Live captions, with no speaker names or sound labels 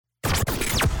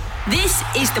This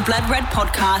is the Blood Red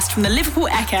podcast from the Liverpool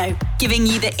Echo, giving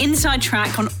you the inside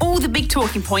track on all the big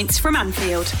talking points from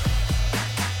Anfield.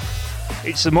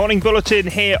 It's the morning bulletin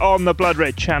here on the Blood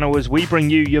Red channel as we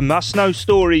bring you your must-know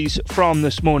stories from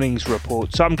this morning's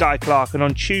reports. I'm Guy Clark, and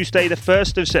on Tuesday the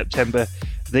 1st of September,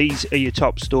 these are your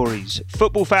top stories.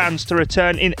 Football fans to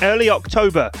return in early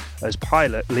October as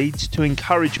pilot leads to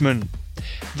encouragement.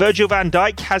 Virgil van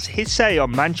Dijk has his say on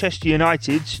Manchester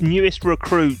United's newest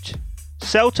recruit.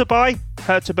 Sell to buy?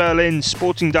 Hertha Berlin's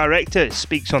sporting director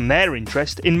speaks on their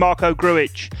interest in Marco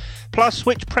Grujic. Plus,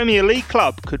 which Premier League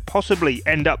club could possibly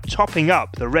end up topping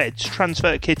up the Reds'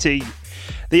 transfer kitty?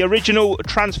 The original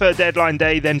transfer deadline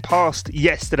day then passed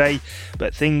yesterday,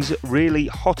 but things really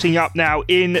hotting up now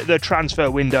in the transfer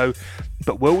window.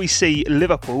 But will we see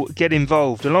Liverpool get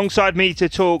involved? Alongside me to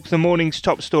talk the morning's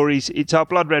top stories, it's our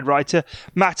Blood Red writer,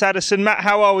 Matt Addison. Matt,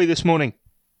 how are we this morning?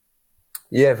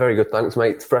 Yeah, very good, thanks,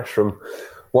 mate. Fresh from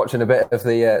watching a bit of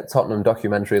the Tottenham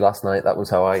documentary last night. That was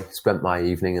how I spent my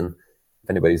evening, and if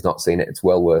anybody's not seen it, it's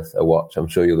well worth a watch. I'm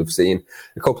sure you'll have seen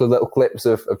a couple of little clips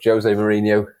of Jose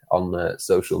Mourinho on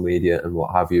social media and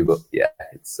what have you. But yeah,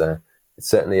 it's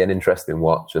certainly an interesting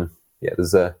watch. And yeah,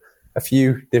 there's a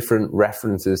few different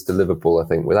references to Liverpool, I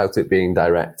think, without it being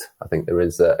direct. I think there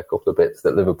is a couple of bits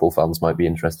that Liverpool fans might be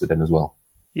interested in as well.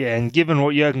 Yeah, and given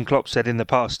what Jurgen Klopp said in the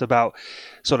past about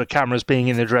sort of cameras being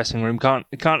in the dressing room, can't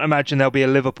imagine there'll be a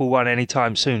Liverpool one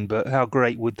anytime soon. But how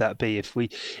great would that be if we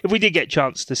did get a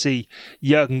chance to see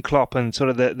Jurgen Klopp and sort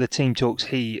of the team talks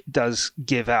he does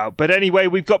give out. But anyway,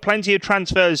 we've got plenty of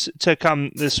transfers to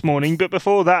come this morning. But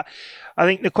before that, I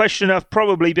think the question I've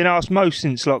probably been asked most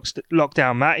since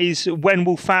lockdown, Matt, is when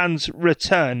will fans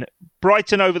return?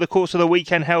 Brighton over the course of the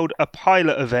weekend held a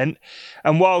pilot event,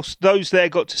 and whilst those there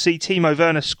got to see Timo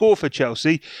Werner score for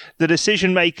Chelsea, the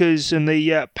decision makers and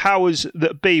the powers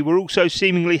that be were also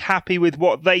seemingly happy with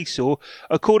what they saw,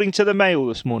 according to the Mail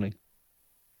this morning.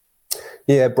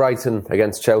 Yeah, Brighton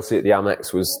against Chelsea at the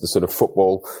Amex was the sort of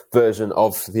football version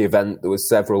of the event. There were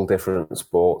several different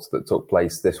sports that took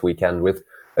place this weekend with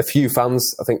a few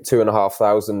fans. I think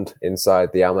 2,500 inside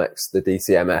the Amex. The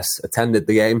DCMS attended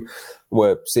the game,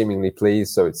 were seemingly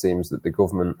pleased. So it seems that the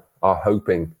government are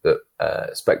hoping that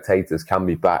spectators can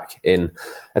be back in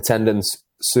attendance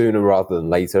sooner rather than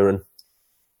later. And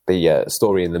the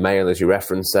story in the Mail, as you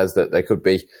referenced, says that there could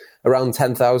be around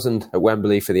 10,000 at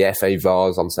Wembley for the FA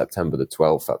Vars on September the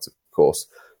 12th. That's, of course,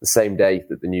 the same day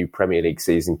that the new Premier League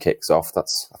season kicks off.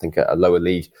 That's, I think, a lower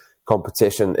league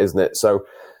competition, isn't it? So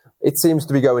it seems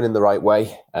to be going in the right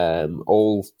way.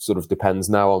 All sort of depends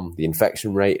now on the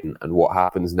infection rate and what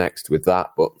happens next with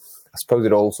that. But I suppose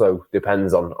it also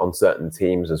depends on certain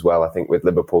teams as well. I think with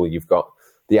Liverpool, you've got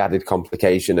the added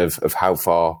complication of how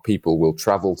far people will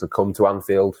travel to come to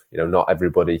Anfield. You know, not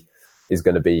everybody is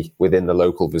going to be within the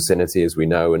local vicinity, as we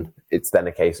know. And it's then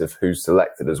a case of who's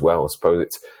selected as well. I suppose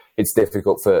it's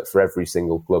difficult for every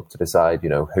single club to decide, you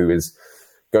know, who is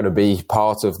going to be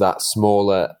part of that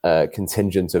smaller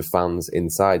contingent of fans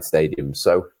inside stadiums.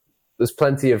 So there's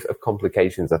plenty of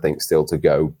complications, I think, still to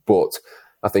go. But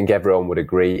I think everyone would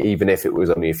agree, even if it was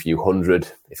only a few hundred,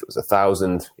 if it was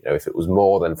 1,000, you know, if it was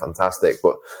more, then fantastic.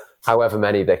 But however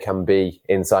many there can be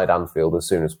inside Anfield as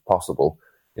soon as possible,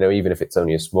 you know, even if it's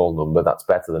only a small number, that's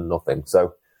better than nothing.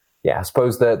 So yeah, I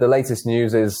suppose the latest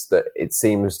news is that it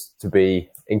seems to be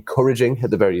encouraging,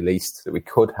 at the very least, that we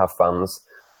could have fans,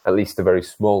 at least a very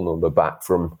small number, back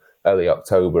from early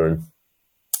October. And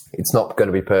it's not going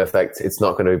to be perfect. It's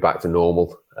not going to be back to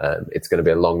normal. It's going to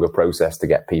be a longer process to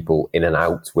get people in and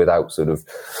out without sort of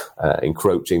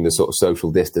encroaching the sort of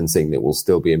social distancing that will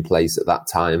still be in place at that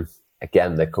time.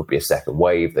 Again, there could be a second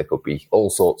wave. There could be all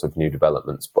sorts of new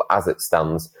developments. But as it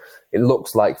stands, it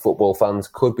looks like football fans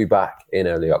could be back in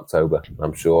early October.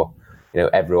 I'm sure, you know,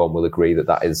 everyone will agree that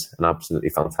that is an absolutely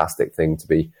fantastic thing to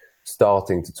be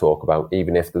starting to talk about,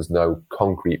 even if there's no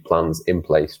concrete plans in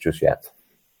place just yet.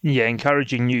 Yeah,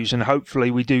 encouraging news, and hopefully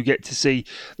we do get to see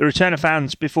the return of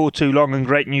fans before too long, and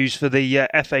great news for the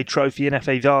FA Trophy and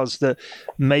FA Vars that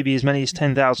maybe as many as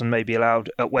 10,000 may be allowed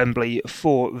at Wembley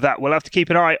for that. We'll have to keep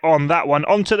an eye on that one.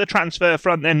 On to the transfer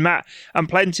front then, Matt, and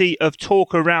plenty of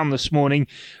talk around this morning.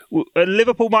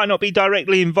 Liverpool might not be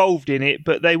directly involved in it,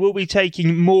 but they will be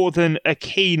taking more than a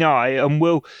keen eye, and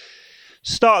will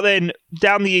start then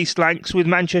down the East Lancs with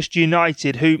Manchester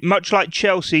United, who, much like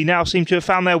Chelsea, now seem to have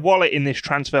found their wallet in this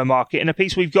transfer market. And a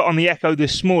piece we've got on the Echo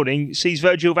this morning sees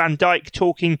Virgil van Dijk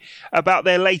talking about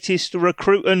their latest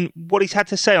recruit and what he's had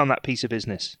to say on that piece of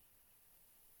business.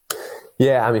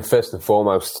 Yeah, I mean, first and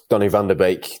foremost, Donny van de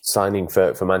Beek signing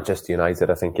for Manchester United,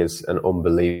 I think, is an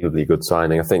unbelievably good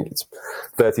signing. I think it's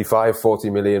 40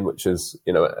 million, which is,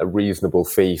 a reasonable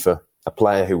fee for a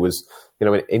player who was,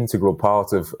 an integral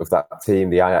part of that team,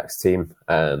 the Ajax team.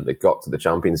 They got to the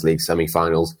Champions League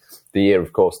semi-finals the year,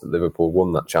 of course, that Liverpool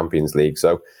won that Champions League.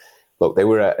 So, look, they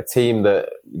were a team that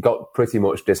got pretty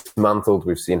much dismantled.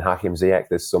 We've seen Hakim Ziyech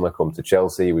this summer come to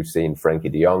Chelsea. We've seen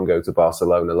Frenkie de Jong go to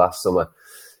Barcelona last summer.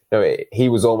 He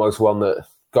was almost one that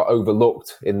got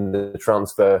overlooked in the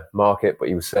transfer market, but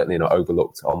he was certainly not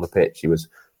overlooked on the pitch. He was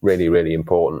really, really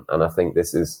important. And I think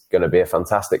this is going to be a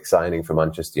fantastic signing for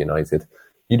Manchester United.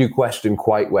 You do question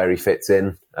quite where he fits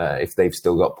in. If they've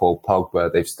still got Paul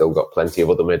Pogba, they've still got plenty of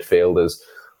other midfielders.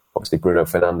 Obviously, Bruno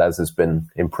Fernandes has been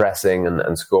impressing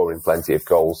and scoring plenty of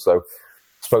goals. So I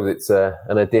suppose it's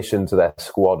an addition to their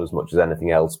squad as much as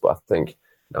anything else. But I think,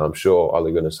 I'm sure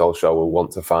Ole Gunnar Solskjaer will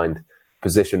want to find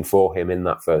position for him in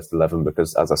that first 11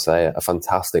 because, as I say, a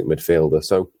fantastic midfielder.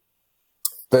 So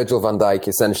Virgil van Dijk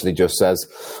essentially just says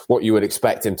what you would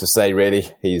expect him to say, really.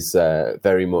 He's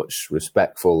very much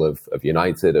respectful of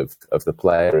United, of the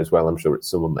player as well. I'm sure it's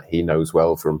someone that he knows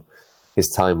well from his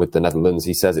time with the Netherlands.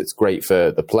 He says it's great for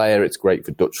the player, it's great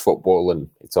for Dutch football, and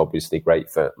it's obviously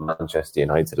great for Manchester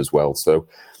United as well. So,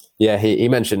 yeah, he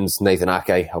mentions Nathan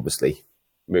Ake, obviously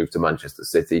moved to Manchester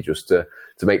City just to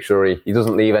make sure he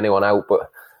doesn't leave anyone out. But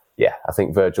yeah, I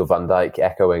think Virgil van Dijk,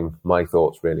 echoing my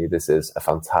thoughts, really, this is a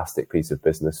fantastic piece of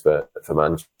business for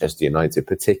Manchester United,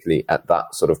 particularly at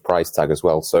that sort of price tag as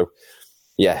well. So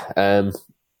yeah,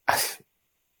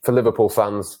 for Liverpool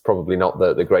fans, probably not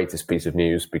the greatest piece of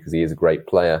news because he is a great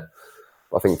player.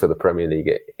 But I think for the Premier League,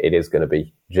 it is going to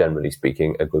be, generally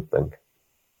speaking, a good thing.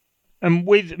 And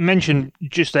with mentioned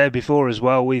just there before as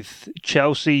well, with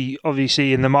Chelsea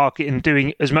obviously in the market and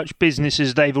doing as much business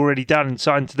as they've already done and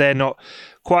signed to they're not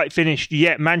quite finished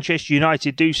yet. Manchester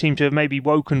United do seem to have maybe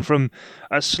woken from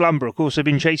a slumber. Of course, they've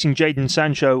been chasing Jadon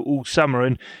Sancho all summer,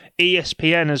 and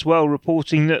ESPN as well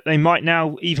reporting that they might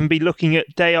now even be looking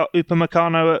at Dayot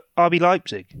Upamecano at RB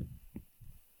Leipzig.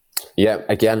 Yeah,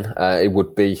 again, it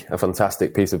would be a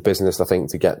fantastic piece of business, I think,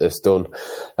 to get this done.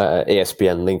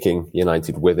 ESPN linking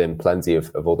United with him, plenty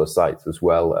of other sites as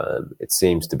well. It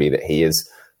seems to be that he is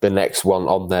the next one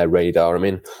on their radar. I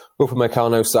mean,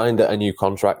 Upamecano signed a new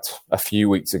contract a few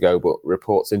weeks ago, but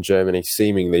reports in Germany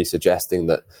seemingly suggesting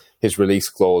that his release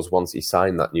clause, once he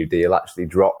signed that new deal, actually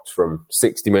dropped from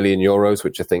 60 million euros,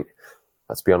 which I think,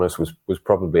 let's be honest, was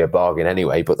probably a bargain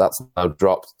anyway, but that's now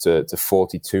dropped to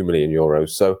 42 million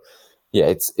euros. So, yeah,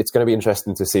 it's going to be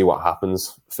interesting to see what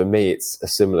happens. For me, it's a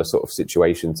similar sort of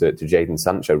situation to Jadon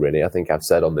Sancho, really. I think I've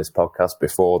said on this podcast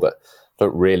before that I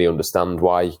don't really understand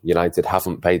why United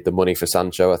haven't paid the money for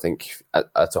Sancho. I think at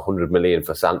 100 million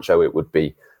for Sancho, it would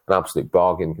be an absolute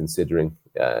bargain considering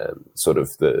sort of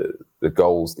the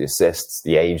goals, the assists,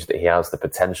 the age that he has, the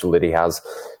potential that he has.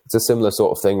 It's a similar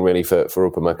sort of thing really for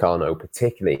Upamecano,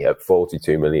 particularly at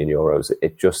 42 million euros.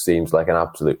 It just seems like an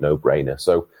absolute no-brainer.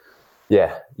 So,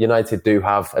 yeah, United do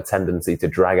have a tendency to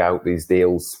drag out these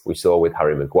deals. We saw with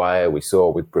Harry Maguire, we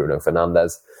saw with Bruno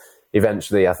Fernandes.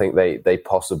 Eventually, I think they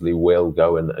possibly will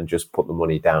go and just put the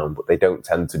money down, but they don't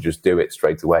tend to just do it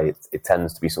straight away. It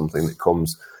tends to be something that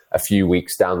comes a few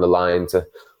weeks down the line to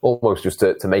almost just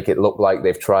to make it look like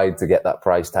they've tried to get that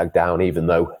price tag down, even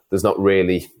though there's not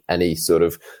really any sort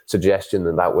of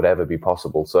suggestion that would ever be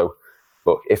possible. So,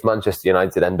 look, if Manchester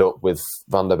United end up with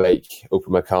Van der Beek,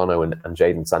 Upamecano and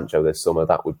Jadon Sancho this summer,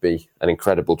 that would be an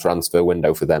incredible transfer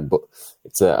window for them. But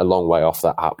it's a long way off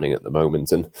that happening at the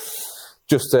moment. And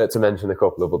just to mention a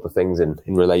couple of other things in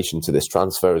relation to this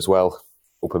transfer as well.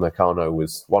 Upamecano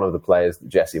was one of the players that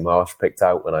Jesse Marsch picked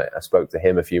out when I spoke to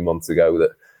him a few months ago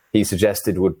that he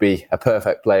suggested would be a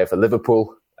perfect player for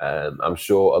Liverpool. I'm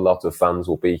sure a lot of fans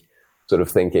will be sort of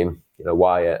thinking,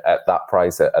 why at that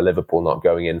price are Liverpool not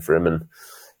going in for him? And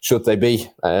should they be?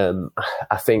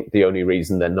 I think the only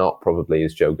reason they're not probably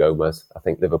is Joe Gomez. I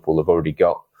think Liverpool have already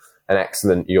got an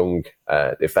excellent young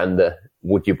defender.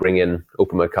 Would you bring in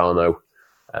Upamecano,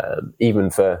 even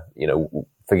for,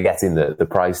 forgetting the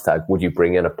price tag? Would you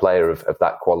bring in a player of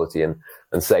that quality and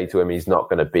say to him he's not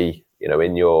going to be,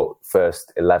 in your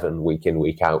first 11 week in,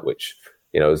 week out, which,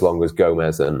 as long as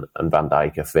Gomez and Van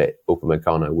Dijk are fit,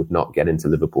 Upamecano would not get into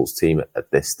Liverpool's team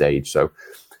at this stage. So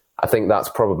I think that's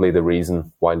probably the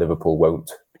reason why Liverpool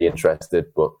won't be interested.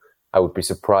 But I would be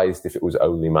surprised if it was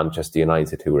only Manchester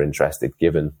United who were interested,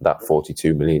 given that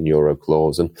 42 million euro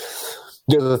clause. And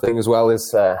the other thing as well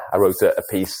is I wrote a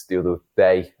piece the other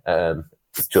day,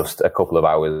 just a couple of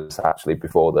hours actually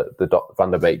before the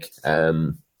Van der Beek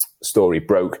story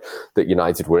broke that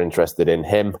United were interested in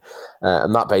him.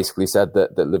 And that basically said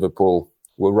that Liverpool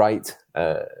were right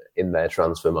in their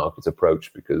transfer market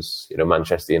approach, because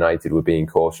Manchester United were being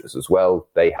cautious as well.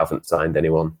 They haven't signed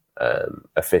anyone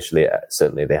officially.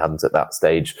 Certainly they hadn't at that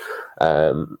stage.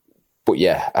 But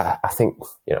yeah, I think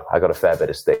I got a fair bit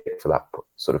of stick for that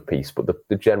sort of piece. But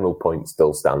the general point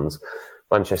still stands.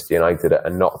 Manchester United are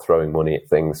not throwing money at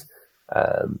things.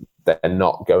 They're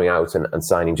not going out and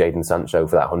signing Jadon Sancho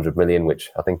for that 100 million, which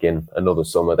I think in another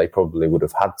summer they probably would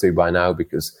have had to by now,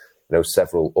 because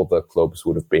several other clubs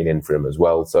would have been in for him as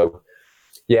well. So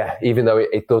yeah, even though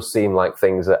it does seem like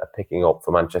things are picking up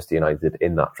for Manchester United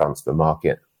in that transfer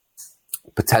market,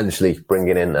 potentially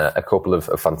bringing in a couple of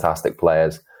fantastic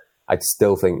players, I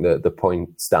still think that the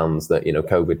point stands that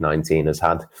COVID-19 has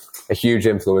had a huge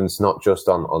influence, not just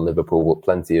on Liverpool, but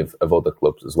plenty of other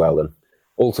clubs as well. And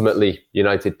ultimately,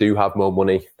 United do have more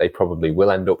money. They probably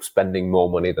will end up spending more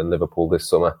money than Liverpool this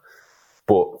summer.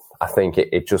 But I think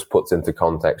it just puts into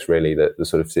context, really, the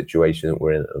sort of situation that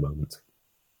we're in at the moment.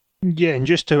 Yeah, and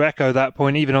just to echo that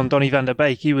point, even on Donny van der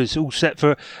Beek, he was all set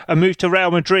for a move to Real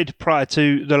Madrid prior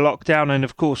to the lockdown. And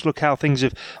of course, look how things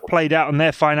have played out on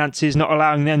their finances, not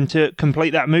allowing them to complete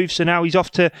that move. So now he's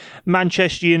off to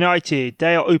Manchester United.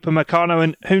 Dayot Upamecano,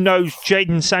 and who knows,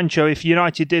 Jadon Sancho. If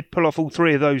United did pull off all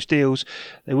three of those deals,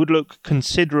 they would look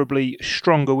considerably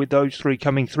stronger with those three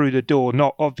coming through the door.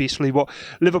 Not obviously what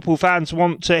Liverpool fans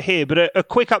want to hear. But a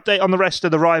quick update on the rest of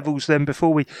the rivals then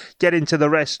before we get into the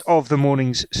rest of the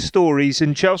morning's stories.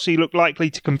 And Chelsea look likely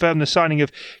to confirm the signing of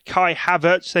Kai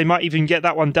Havertz. They might even get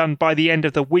that one done by the end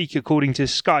of the week, according to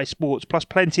Sky Sports. Plus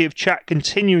plenty of chat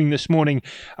continuing this morning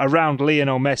around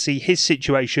Lionel Messi, his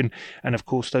situation, and of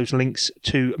course those links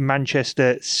to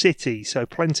Manchester City. So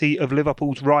plenty of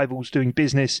Liverpool's rivals doing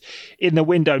business in the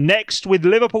window. Next, with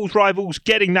Liverpool's rivals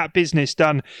getting that business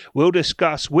done, we'll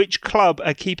discuss which club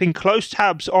are keeping close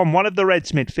tabs on one of the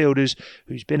Reds midfielders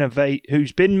who's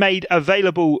been made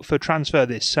available for transfer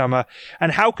this summer.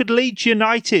 And how could Leeds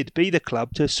United be the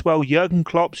club to swell Jurgen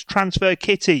Klopp's transfer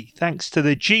kitty, thanks to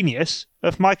the genius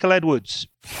of Michael Edwards?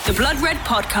 The Blood Red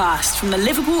Podcast from the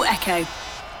Liverpool Echo.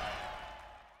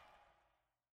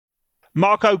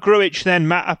 Marko Grujić then,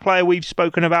 Matt, a player we've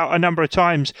spoken about a number of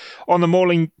times on the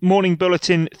morning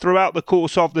bulletin throughout the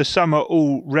course of the summer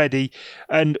already,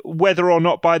 and whether or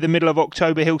not by the middle of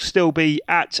October he'll still be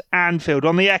at Anfield.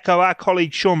 On the Echo, our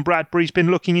colleague Sean Bradbury's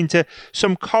been looking into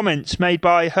some comments made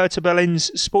by Hertha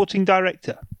Berlin's sporting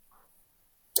director.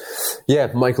 Yeah,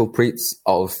 Michael Preetz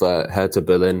of Hertha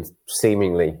Berlin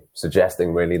seemingly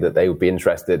suggesting really that they would be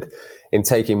interested in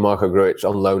taking Marko Grujić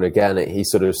on loan again. He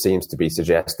sort of seems to be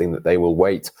suggesting that they will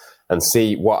wait and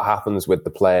see what happens with the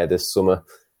player this summer.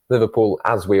 Liverpool,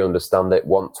 as we understand it,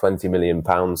 want £20 million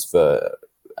for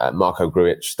Marko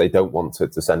Grujić. They don't want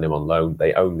to send him on loan.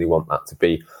 They only want that to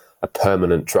be a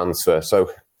permanent transfer.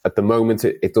 So at the moment,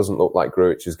 it doesn't look like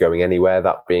Grujić is going anywhere.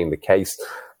 That being the case,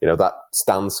 that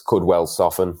stance could well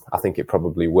soften. I think it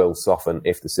probably will soften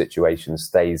if the situation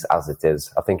stays as it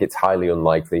is. I think it's highly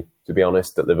unlikely, to be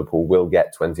honest, that Liverpool will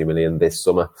get 20 million this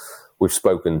summer. We've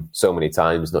spoken so many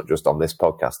times, not just on this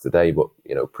podcast today, but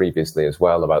previously as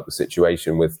well, about the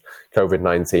situation with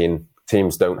COVID-19.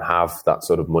 Teams don't have that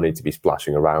sort of money to be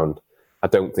splashing around. I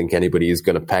don't think anybody is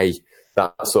going to pay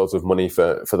that sort of money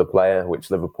for the player,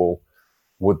 which Liverpool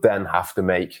would then have to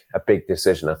make a big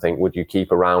decision. I think, would you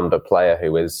keep around a player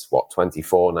who is,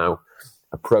 24 now,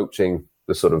 approaching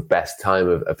the sort of best time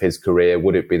of his career?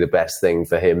 Would it be the best thing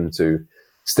for him to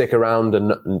stick around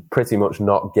and pretty much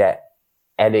not get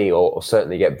any, or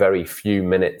certainly get very few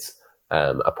minutes,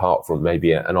 apart from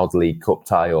maybe an odd League Cup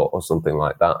tie or something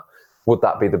like that? Would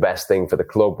that be the best thing for the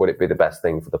club? Would it be the best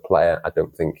thing for the player? I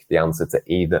don't think the answer to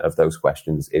either of those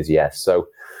questions is yes. So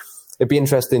it'd be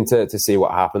interesting to see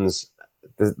what happens.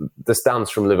 The stance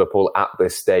from Liverpool at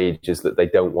this stage is that they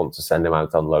don't want to send him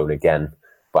out on loan again.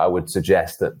 But I would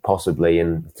suggest that possibly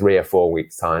in 3 or 4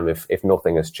 weeks' time, if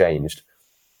nothing has changed,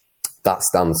 that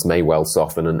stance may well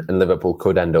soften and Liverpool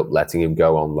could end up letting him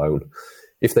go on loan.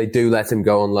 If they do let him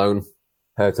go on loan,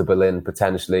 Hertha Berlin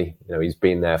potentially, he's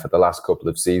been there for the last couple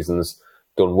of seasons,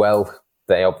 done well.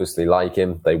 They obviously like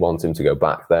him. They want him to go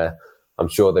back there. I'm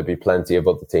sure there'd be plenty of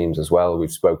other teams as well.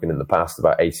 We've spoken in the past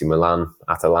about AC Milan,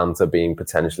 Atalanta being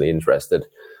potentially interested.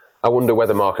 I wonder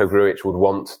whether Marko Grujić would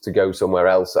want to go somewhere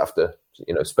else after,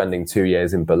 spending 2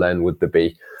 years in Berlin. Would there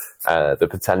be the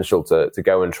potential to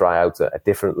go and try out a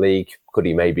different league? Could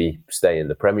he maybe stay in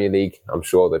the Premier League? I'm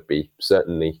sure there'd be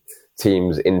certainly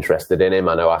teams interested in him.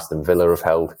 I know Aston Villa have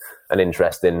held an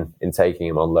interest in taking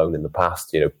him on loan in the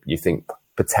past. You think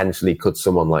potentially could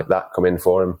someone like that come in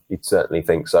for him? You'd certainly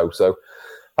think so. So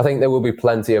I think there will be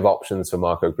plenty of options for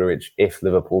Marko Grujic if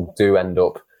Liverpool do end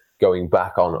up going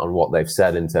back on what they've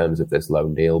said in terms of this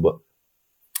loan deal. But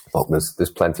look,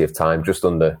 there's plenty of time, just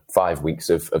under 5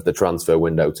 weeks of the transfer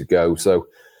window to go. So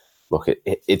look,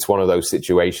 it's one of those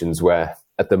situations where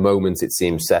at the moment it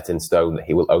seems set in stone that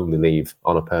he will only leave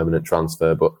on a permanent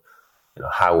transfer. But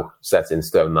how set in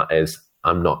stone that is,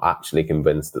 I'm not actually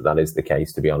convinced that is the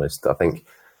case, to be honest. I think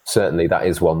certainly that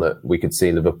is one that we could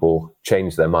see Liverpool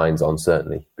change their minds on,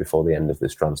 certainly before the end of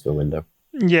this transfer window.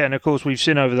 Yeah, and of course we've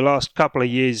seen over the last couple of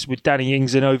years with Danny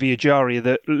Ings and Ovie Ejaria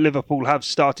that Liverpool have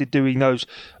started doing those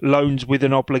loans with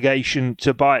an obligation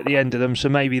to buy at the end of them, so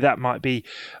maybe that might be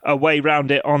a way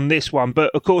round it on this one.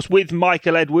 But of course with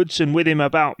Michael Edwards and with him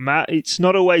about, Matt, it's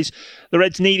not always the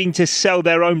Reds needing to sell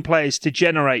their own players to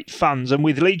generate funds, and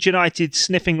with Leeds United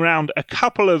sniffing round a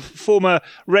couple of former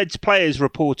Reds players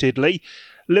reportedly,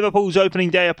 Liverpool's opening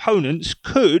day opponents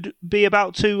could be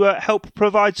about to help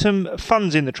provide some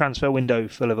funds in the transfer window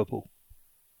for Liverpool.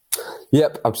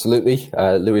 Yep, absolutely.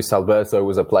 Luis Alberto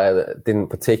was a player that didn't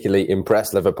particularly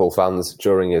impress Liverpool fans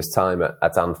during his time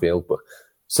at Anfield, but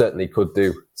certainly could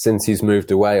do since he's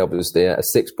moved away. Obviously, a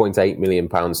 £6.8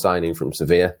 million signing from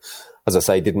Sevilla. As I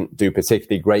say, didn't do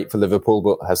particularly great for Liverpool,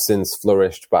 but has since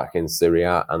flourished back in Serie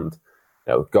A, and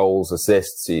goals,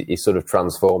 assists, he sort of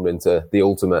transformed into the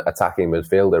ultimate attacking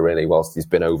midfielder, really, whilst he's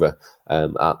been over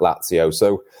at Lazio.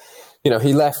 So,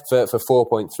 he left for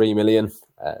 4.3 million.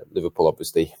 Liverpool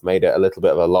obviously made it a little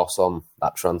bit of a loss on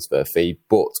that transfer fee,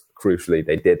 but crucially,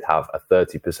 they did have a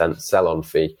 30% sell-on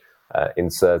fee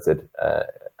inserted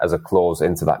as a clause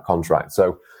into that contract.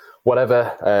 So,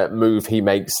 whatever move he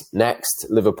makes next,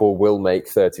 Liverpool will make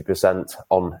 30%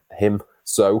 on him.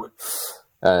 So,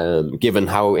 given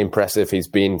how impressive he's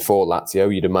been for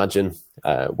Lazio, you'd imagine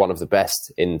one of the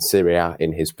best in Serie A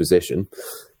in his position.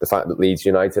 The fact that Leeds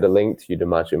United are linked, you'd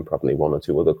imagine probably one or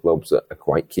two other clubs that are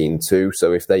quite keen too.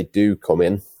 So if they do come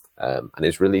in, and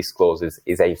his release clause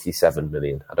is 87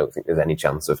 million, I don't think there's any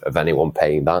chance of anyone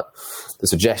paying that. The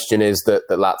suggestion is that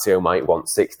Lazio might want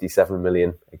 67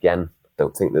 million. Again, I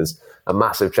don't think there's a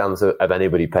massive chance of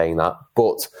anybody paying that.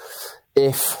 But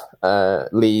if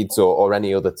Leeds or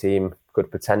any other team could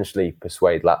potentially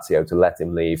persuade Lazio to let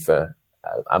him leave for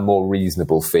a more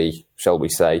reasonable fee, shall we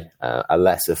say, a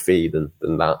lesser fee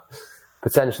than that,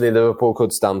 potentially Liverpool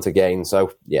could stand to gain.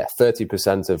 So, yeah,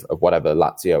 30% of whatever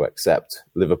Lazio accept,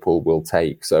 Liverpool will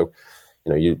take. So,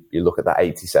 you look at that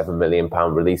 £87 million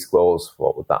release clause,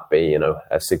 what would that be?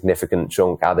 A significant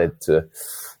chunk added to,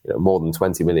 more than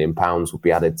 £20 million would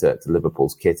be added to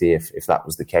Liverpool's kitty if that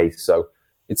was the case. So,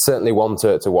 it's certainly one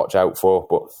to watch out for,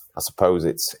 but I suppose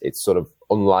it's sort of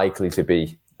unlikely to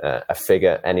be a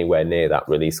figure anywhere near that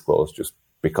release clause just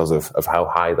because of how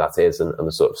high that is and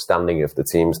the sort of standing of the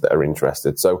teams that are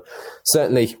interested. So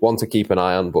certainly one to keep an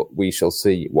eye on, but we shall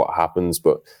see what happens.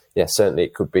 But yeah, certainly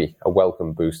it could be a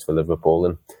welcome boost for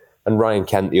Liverpool. And Ryan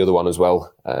Kent, the other one as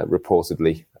well,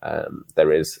 reportedly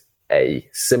there is a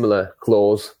similar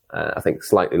clause, I think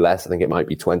slightly less, I think it might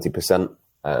be 20%.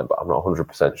 But I'm not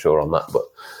 100% sure on that.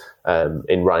 But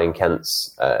in Ryan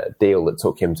Kent's deal that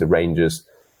took him to Rangers,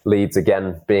 Leeds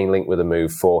again being linked with a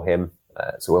move for him.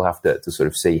 So we'll have to sort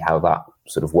of see how that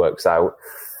sort of works out.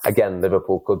 Again,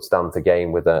 Liverpool could stand to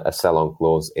gain with a sell-on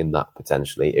clause in that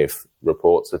potentially if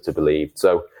reports are to be believed.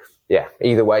 So yeah,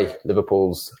 either way,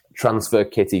 Liverpool's transfer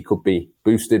kitty could be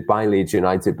boosted by Leeds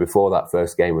United before that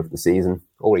first game of the season,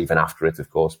 or even after it, of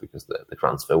course, because the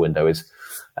transfer window is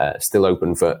still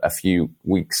open for a few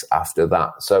weeks after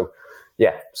that. So,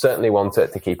 yeah, certainly one to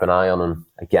keep an eye on. And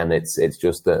again, it's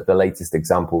just the latest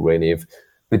example, really, of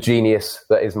the genius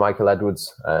that is Michael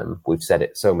Edwards. We've said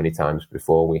it so many times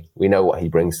before. We know what he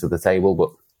brings to the table,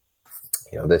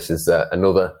 but this is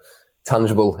another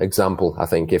tangible example. I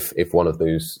think if one of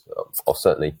those, or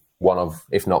certainly one of,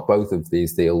 if not both of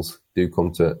these deals do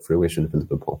come to fruition for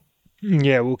Liverpool.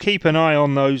 Yeah, we'll keep an eye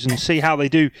on those and see how they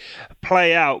do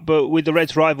play out. But with the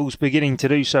Reds' rivals beginning to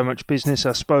do so much business,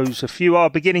 I suppose a few are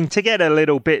beginning to get a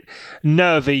little bit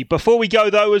nervy. Before we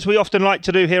go, though, as we often like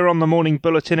to do here on the Morning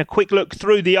Bulletin, a quick look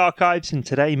through the archives. And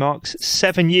today marks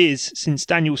 7 years since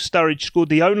Daniel Sturridge scored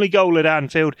the only goal at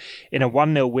Anfield in a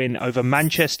 1-0 win over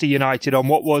Manchester United on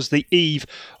what was the eve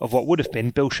of what would have been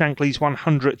Bill Shankly's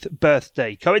 100th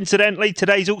birthday. Coincidentally,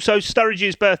 today's also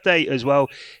Sturridge's birthday as well.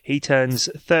 He turns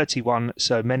 31.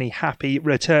 So many happy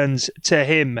returns to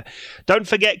him. Don't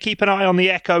forget, keep an eye on the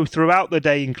Echo throughout the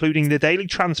day, including the daily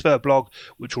transfer blog,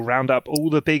 which will round up all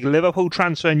the big Liverpool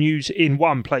transfer news in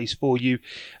one place for you.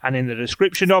 And in the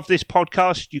description of this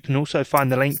podcast, you can also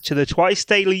find the link to the twice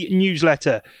daily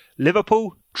newsletter.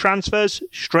 Liverpool transfers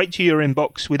straight to your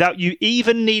inbox without you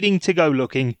even needing to go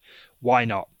looking. why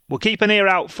not? We'll keep an ear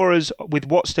out for us with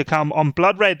what's to come on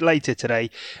Blood Red later today,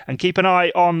 and keep an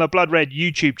eye on the Blood Red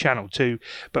YouTube channel too.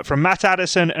 But from Matt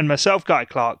Addison and myself, Guy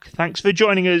Clark, thanks for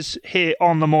joining us here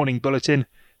on the Morning Bulletin.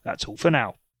 That's all for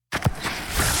now.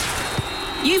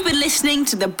 You've been listening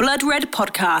to the Blood Red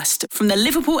podcast from the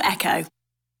Liverpool Echo.